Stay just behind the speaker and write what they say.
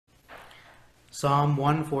Psalm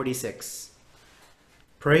 146.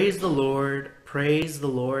 Praise the Lord,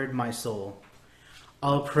 my soul.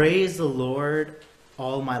 I'll praise the Lord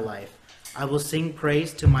all my life. I will sing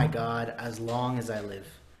praise to my God as long as I live.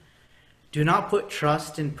 Do not put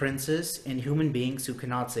trust in princes, in human beings who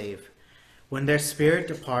cannot save. When their spirit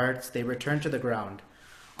departs, they return to the ground.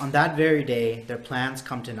 On that very day, their plans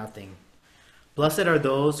come to nothing. Blessed are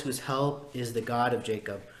those whose help is the God of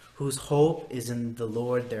Jacob, whose hope is in the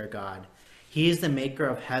Lord their God. He is the maker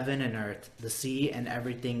of heaven and earth, the sea and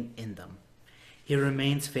everything in them. He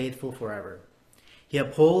remains faithful forever. He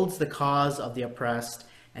upholds the cause of the oppressed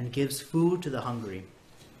and gives food to the hungry.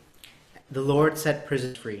 The Lord set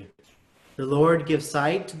prisoners free. The Lord gives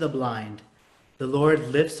sight to the blind. The Lord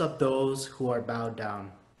lifts up those who are bowed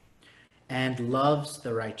down and loves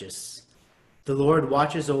the righteous. The Lord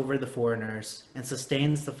watches over the foreigners and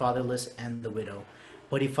sustains the fatherless and the widow,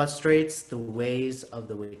 but he frustrates the ways of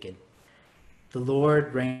the wicked. The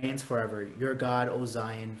Lord reigns forever. Your God, O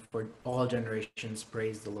Zion, for all generations,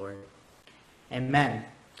 praise the Lord. Amen.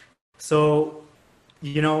 So,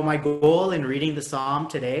 my goal in reading the psalm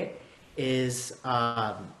today is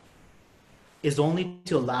only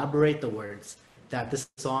to elaborate the words that this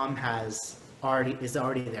psalm is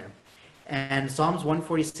already there. And Psalms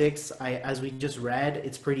 146, as we just read,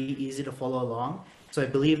 it's pretty easy to follow along. So I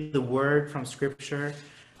believe the word from Scripture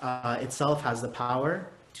itself has the power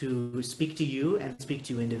to speak to you and speak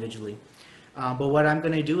to you individually. But what I'm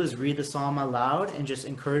going to do is read the psalm aloud and just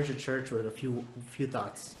encourage the church with a few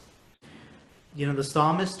thoughts. The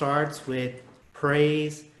psalmist starts with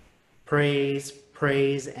praise, praise,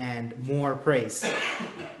 praise, and more praise.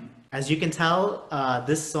 As you can tell,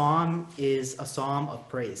 this psalm is a psalm of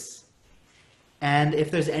praise. And if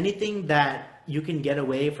there's anything that you can get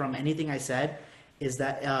away from anything I said, is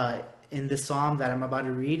that in this psalm that I'm about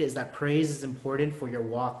to read, is that praise is important for your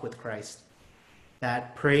walk with Christ.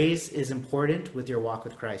 That praise is important with your walk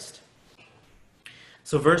with Christ.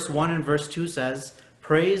 So verse 1 and verse 2 says,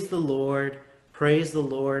 praise the Lord,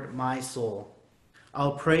 my soul.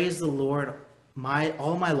 I'll praise the Lord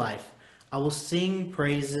all my life. I will sing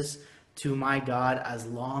praises to my God as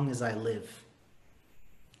long as I live.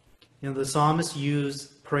 The psalmist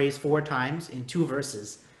used praise 4 times in 2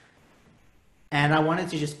 verses. And I wanted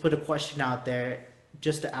to just put a question out there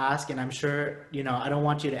just to ask, and I'm sure, I don't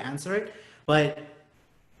want you to answer it, but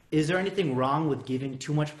is there anything wrong with giving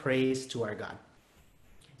too much praise to our God?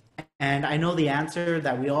 And I know the answer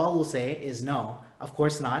that we all will say is no, of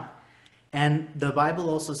course not. And the Bible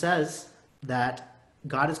also says that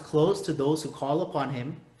God is close to those who call upon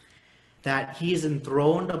him, that he is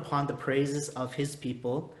enthroned upon the praises of his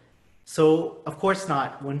people. So, of course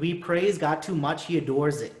not. When we praise God too much, he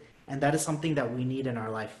adores it. And that is something that we need in our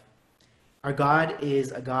life. Our God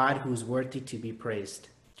is a God who is worthy to be praised.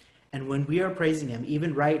 And when we are praising him,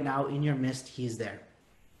 even right now in your midst, he's there.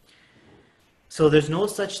 So there's no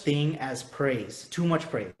such thing as praise, too much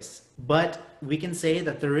praise. But we can say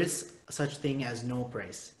that there is such thing as no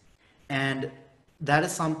praise. And that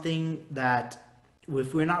is something that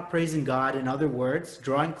if we're not praising God, in other words,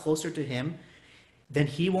 drawing closer to him, then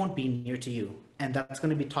he won't be near to you. And that's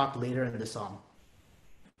going to be talked later in the psalm.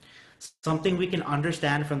 Something we can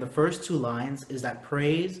understand from the first 2 lines is that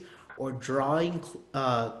praise or drawing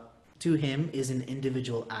to him is an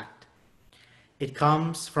individual act. It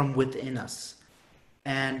comes from within us.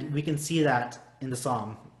 And we can see that in the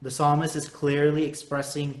psalm. The psalmist is clearly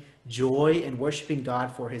expressing joy and worshiping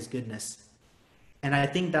God for his goodness. And I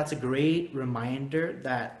think that's a great reminder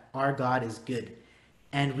that our God is good.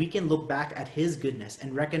 And we can look back at his goodness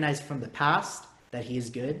and recognize from the past that he is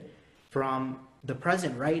good, from the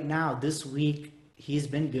present right now, this week, he's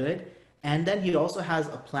been good. And then he also has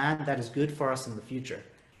a plan that is good for us in the future.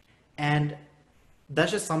 And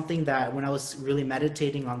that's just something that when I was really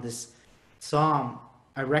meditating on this psalm,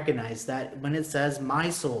 I recognized that when it says, my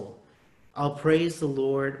soul, I'll praise the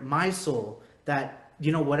Lord, my soul, that,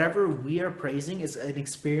 whatever we are praising is an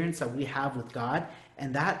experience that we have with God.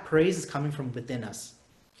 And that praise is coming from within us.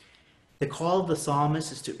 The call of the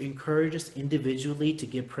psalmist is to encourage us individually to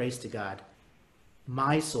give praise to God.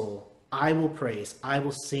 My soul, I will praise, I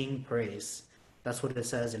will sing praise. That's what it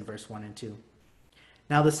says in verse 1 and 2.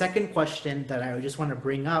 Now, the second question that I just want to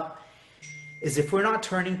bring up is, if we're not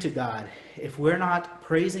turning to God, if we're not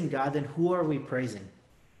praising God, then who are we praising?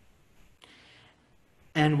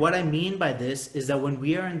 And what I mean by this is that when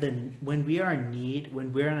we are in need,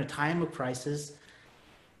 when we're in a time of crisis,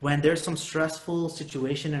 when there's some stressful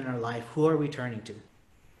situation in our life, who are we turning to?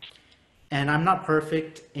 And I'm not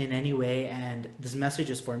perfect in any way, and this message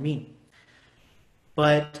is for me.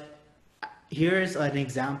 But here's an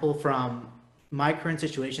example from my current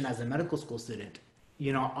situation as a medical school student.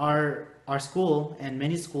 You know, our school and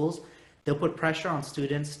many schools, they'll put pressure on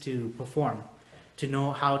students to perform, to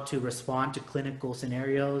know how to respond to clinical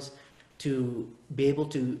scenarios, to be able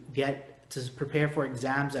to prepare for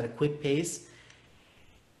exams at a quick pace.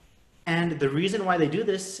 And the reason why they do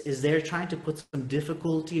this is they're trying to put some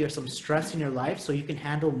difficulty or some stress in your life so you can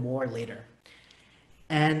handle more later.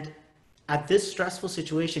 And at this stressful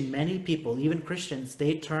situation, many people, even Christians,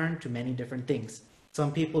 they turn to many different things.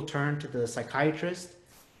 Some people turn to the psychiatrist.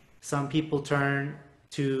 Some people turn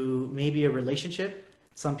to maybe a relationship.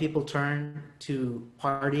 Some people turn to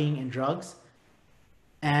partying and drugs.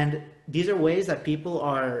 And these are ways that people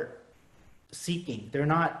are seeking. They're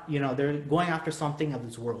not, they're going after something of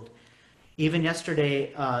this world. Even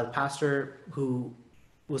yesterday, the pastor who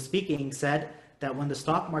was speaking said that when the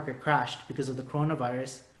stock market crashed because of the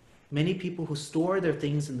coronavirus, many people who store their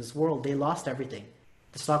things in this world, they lost everything.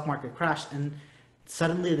 The stock market crashed, and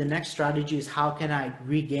suddenly the next strategy is, how can I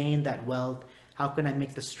regain that wealth? How can I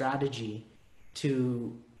make the strategy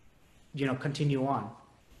to, continue on?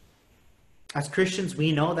 As Christians,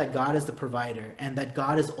 we know that God is the provider and that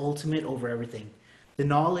God is ultimate over everything. The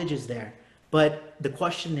knowledge is there. But the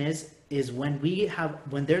question is when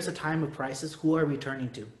there's a time of crisis, who are we turning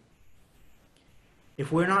to?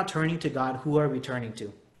 If we're not turning to God, who are we turning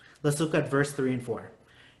to? Let's look at verse 3 and 4.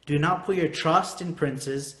 Do not put your trust in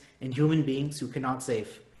princes and human beings who cannot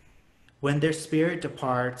save. When their spirit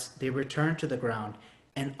departs, they return to the ground,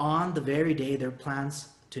 and on the very day their plans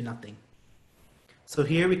to nothing. So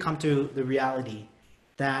here we come to the reality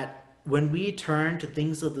that when we turn to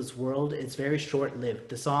things of this world, it's very short-lived.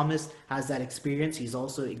 The psalmist has that experience. He's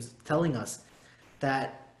also telling us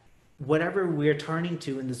that whatever we're turning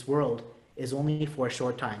to in this world is only for a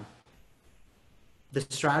short time. The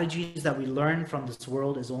strategies that we learn from this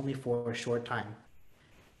world is only for a short time.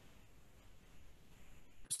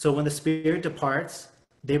 So when the spirit departs,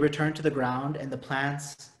 they return to the ground and the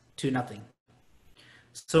plants to nothing.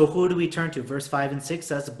 So who do we turn to? Verse 5 and 6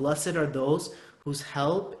 says, blessed are those whose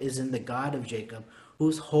help is in the God of Jacob,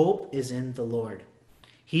 whose hope is in the Lord.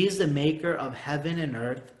 He is the maker of heaven and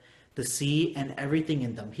earth, the sea and everything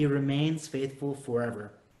in them. He remains faithful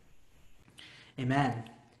forever. Amen.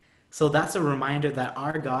 So that's a reminder that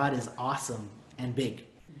our God is awesome and big.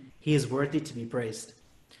 He is worthy to be praised.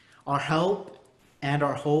 Our help and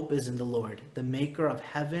our hope is in the Lord, the maker of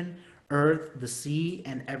heaven, earth, the sea,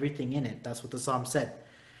 and everything in it. That's what the psalm said.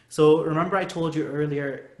 So remember I told you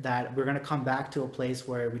earlier that we're going to come back to a place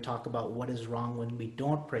where we talk about what is wrong when we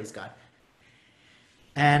don't praise God.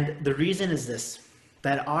 And the reason is this,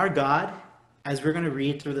 that our God, as we're going to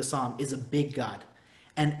read through the psalm, is a big God.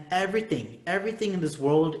 And everything in this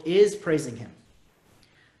world is praising him.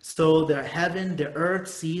 So the heaven, the earth,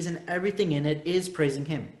 seas, and everything in it is praising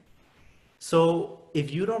him. So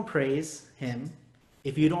if you don't praise him,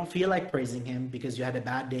 if you don't feel like praising him because you had a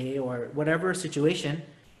bad day or whatever situation,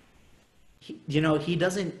 he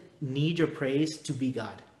doesn't need your praise to be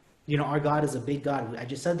God. Our God is a big God. I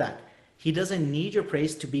just said that. He doesn't need your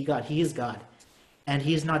praise to be God. He is God. And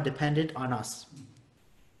he is not dependent on us.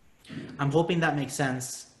 I'm hoping that makes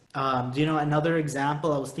sense. Another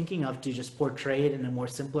example I was thinking of to just portray it in a more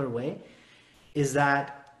simpler way is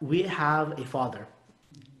that we have a father.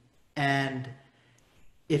 And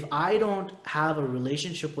if I don't have a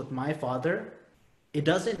relationship with my father, it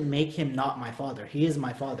doesn't make him not my father. He is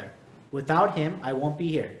my father. Without him, I won't be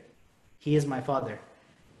here. He is my father.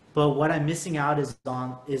 But what I'm missing out is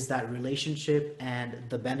that relationship and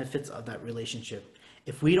the benefits of that relationship.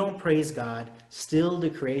 If we don't praise God, still the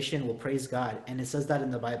creation will praise God. And it says that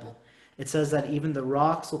in the Bible. It says that even the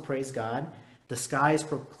rocks will praise God. The skies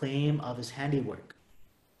proclaim of his handiwork.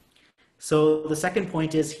 So the second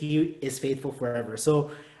point is he is faithful forever.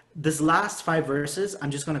 So this last 5 verses,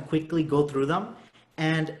 I'm just going to quickly go through them.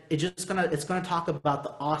 And it's going to talk about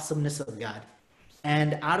the awesomeness of God.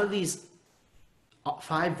 And out of these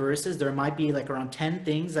 5 verses, there might be like around 10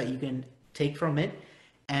 things that you can take from it.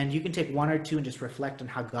 And you can take 1 or 2 and just reflect on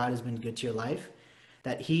how God has been good to your life.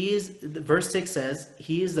 That verse 6 says,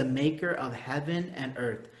 he is the maker of heaven and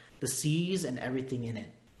earth, the seas and everything in it.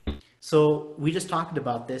 So we just talked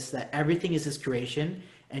about this, that everything is his creation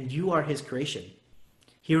and you are his creation.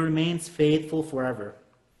 He remains faithful forever.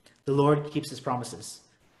 The Lord keeps his promises.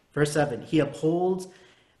 Verse 7, he upholds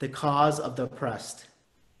the cause of the oppressed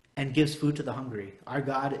and gives food to the hungry. Our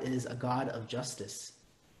God is a God of justice.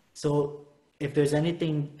 So if there's any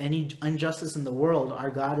injustice in the world,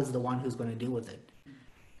 our God is the one who's going to deal with it.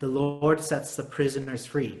 The Lord sets the prisoners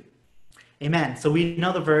free. Amen. So we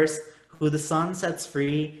know the verse, who the Son sets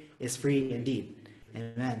free is free indeed.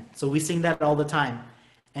 Amen. So we sing that all the time.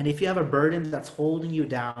 And if you have a burden that's holding you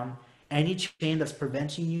down, any chain that's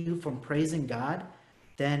preventing you from praising God,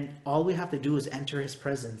 then all we have to do is enter his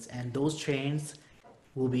presence, and those chains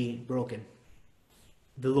will be broken.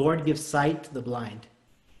 The Lord gives sight to the blind.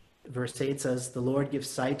 Verse 8 says, the Lord gives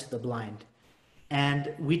sight to the blind.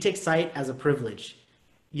 And we take sight as a privilege.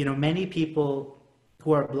 You know, many people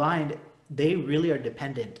who are blind, they really are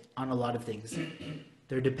dependent on a lot of things.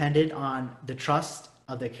 They're dependent on the trust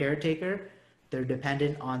of the caretaker. They're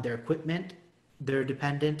dependent on their equipment. They're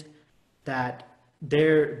dependent that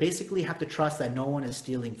they basically have to trust that no one is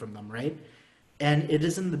stealing from them, right? And it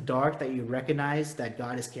is in the dark that you recognize that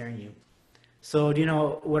God is carrying you. So, you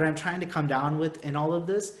know, what I'm trying to come down with in all of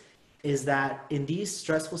this is that in these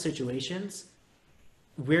stressful situations,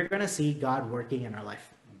 we're going to see God working in our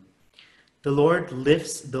life. The Lord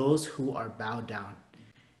lifts those who are bowed down.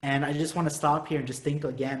 And I just want to stop here and just think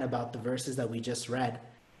again about the verses that we just read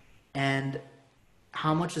and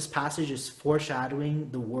how much this passage is foreshadowing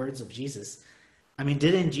the words of Jesus. I mean,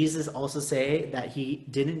 didn't Jesus also say that he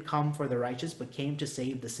didn't come for the righteous, but came to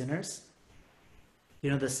save the sinners? You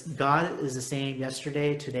know, this God is the same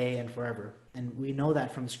yesterday, today, and forever. And we know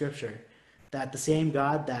that from Scripture, that the same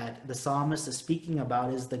God that the psalmist is speaking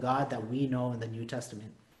about is the God that we know in the New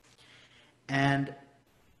Testament. And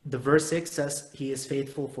the verse 6 says he is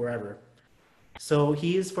faithful forever. So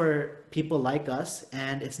he is for people like us,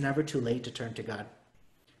 and it's never too late to turn to God.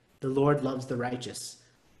 The Lord loves the righteous.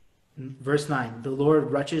 Verse 9, the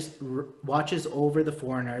Lord watches over the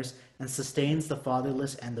foreigners and sustains the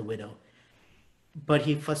fatherless and the widow. But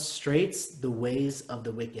he frustrates the ways of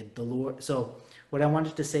the wicked. The Lord. So what I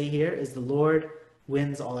wanted to say here is the Lord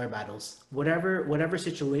wins all our battles. Whatever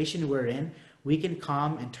situation we're in, we can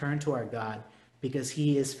come and turn to our God because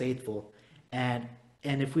he is faithful. And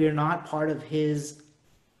if we are not part of his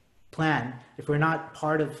plan, if we're not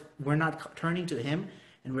turning to him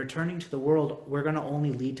and we're turning to the world, we're going to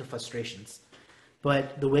only lead to frustrations.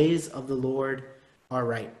 But the ways of the Lord are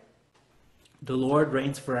right. The Lord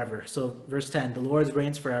reigns forever. So verse 10, the Lord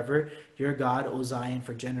reigns forever, your God, O Zion,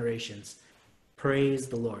 for generations. Praise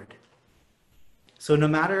the Lord. So no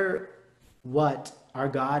matter what, our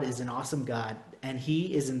God is an awesome God, and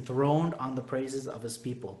he is enthroned on the praises of his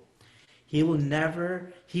people. He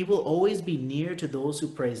will always be near to those who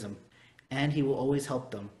praise him, and he will always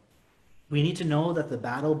help them. We need to know that the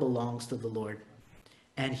battle belongs to the Lord,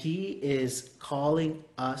 and he is calling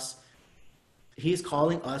us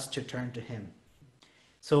to turn to him.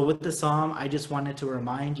 So with the psalm, I just wanted to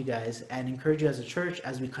remind you guys and encourage you as a church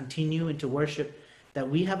as we continue into worship that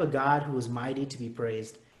we have a God who is mighty to be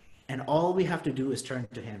praised, and all we have to do is turn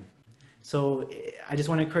to him. So I just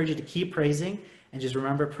want to encourage you to keep praising, and just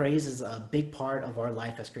remember praise is a big part of our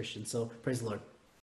life as Christians. So praise the Lord.